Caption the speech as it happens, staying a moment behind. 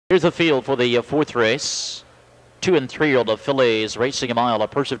Here's the field for the fourth race. 2- and 3-year-old fillies racing a mile, a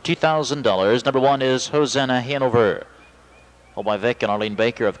purse of $2,000. Number 1 is Hosanna Hanover, owned by Vic and Arlene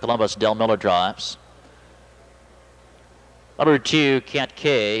Baker of Columbus. Del Miller drives. Number 2, Cat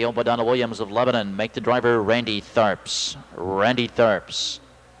K, owned by Donna Williams of Lebanon. Make the driver Randy Tharps.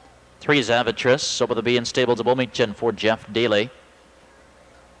 3 is Avitress, over the B in Stables of Wilmington for Jeff Daly.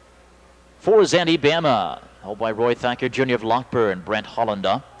 4 is Andy Bama, owned by Roy Thacker Jr. of Lockburn, Brent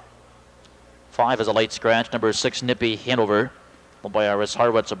Hollanda. 5 is a late scratch. Number 6, Nippy Hanover, owned by Iris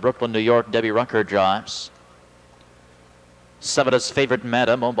Harwitz of Brooklyn, New York. Debbie Rucker drives. 7 is Favorite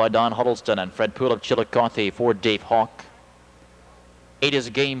Madam, owned by Don Huddleston and Fred Poole of Chillicothe for Dave Hawk. 8 is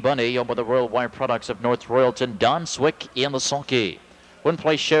Game Bunny, owned by the Royal Wire Products of North Royalton, Don Swick in the sulky.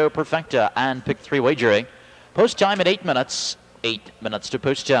 One-play show Perfecta and pick 3 wagering. Post time at 8 minutes. 8 minutes to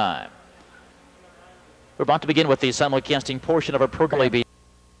post time. We're about to begin with the simulcasting portion of our program.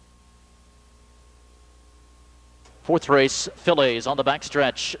 Fourth race, fillies on the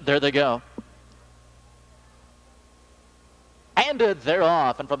backstretch. There they go. And they're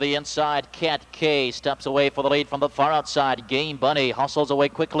off. And from the inside, Cat K steps away for the lead from the far outside. Game Bunny hustles away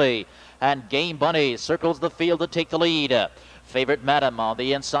quickly. And Game Bunny circles the field to take the lead. Favorite Madam on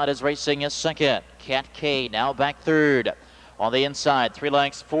the inside is racing as second. Cat K now back third. On the inside, 3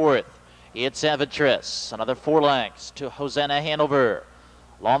 lengths fourth. It's Avitress. Another 4 lengths to Hosanna Hanover.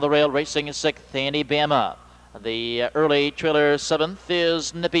 Along the rail racing is sixth, Andy Bama. The early trailer 7th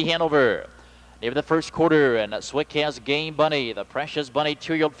is Nippy Hanover. Near the first quarter, and Swick has Game Bunny, the Precious Bunny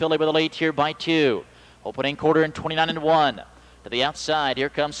 2-year-old filly with a lead here by 2. Opening quarter in 29-1. To the outside, here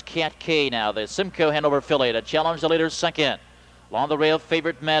comes Cat K now, the Simcoe Hanover filly to challenge the leader second. Along the rail,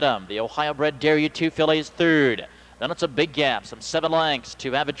 Favorite Madam, the Ohio-bred Dare You 2 filly is third. Then it's a big gap, some 7 lengths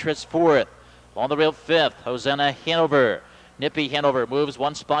to Avitress fourth. Along the rail, fifth, Hosanna Hanover. Nippy Hanover moves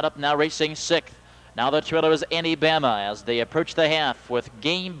 1 spot up, now racing sixth. Now the trailer is Annie Bama as they approach the half with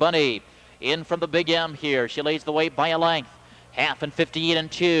Game Bunny in from the big M here. She leads the way by a length. Half and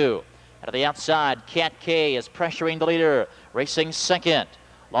 58-2. Out of the outside, Cat K is pressuring the leader, racing second.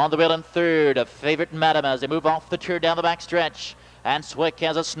 Along the rail in third, a Favorite Madam as they move off the turn down the backstretch. And Swick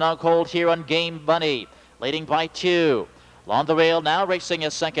has a snug hold here on Game Bunny, leading by 2. Along the rail now racing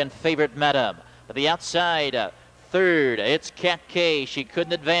a second, Favorite Madam. To the outside, third, it's Cat K. She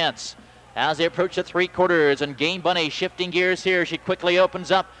couldn't advance as they approach the 3 quarters, and Game Bunny shifting gears here. She quickly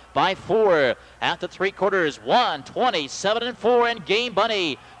opens up by 4 at the 3 quarters. 1:27-4, and Game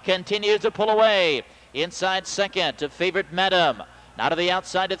Bunny continues to pull away. Inside second to Favorite Madam. Now to the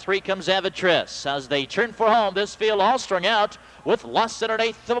outside to 3 comes Avitress as they turn for home. This field all strung out with less than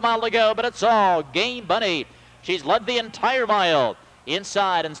 1/8 of a mile to go, but it's all Game Bunny. She's led the entire mile.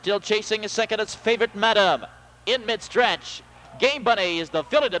 Inside and still chasing a second, it's Favorite Madam. In mid-stretch, Game Bunny is the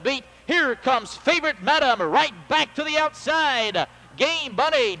filly to beat. Here comes Favorite Madam right back to the outside. Game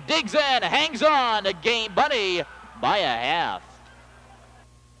Bunny digs in, hangs on. Game Bunny by a half.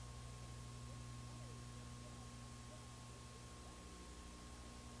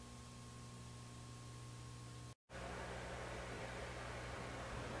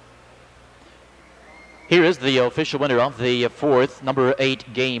 Here is the official winner of the fourth, number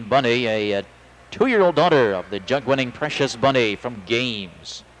 8, Game Bunny, a 2-year-old daughter of the jug-winning Precious Bunny from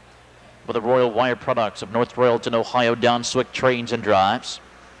Games. For the Royal Wire Products of North Royalton, Ohio, Don Swick trains and drives.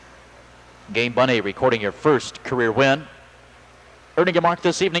 Game Bunny recording your first career win, earning a mark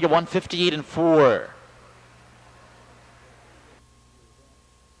this evening of 158-4.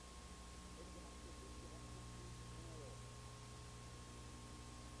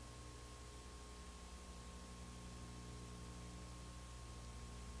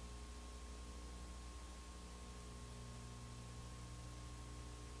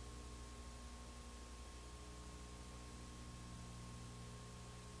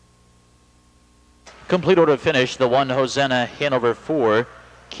 Complete order finish, the 1 Hosanna Hanover 4,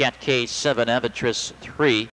 Cat K 7, Avitress 3.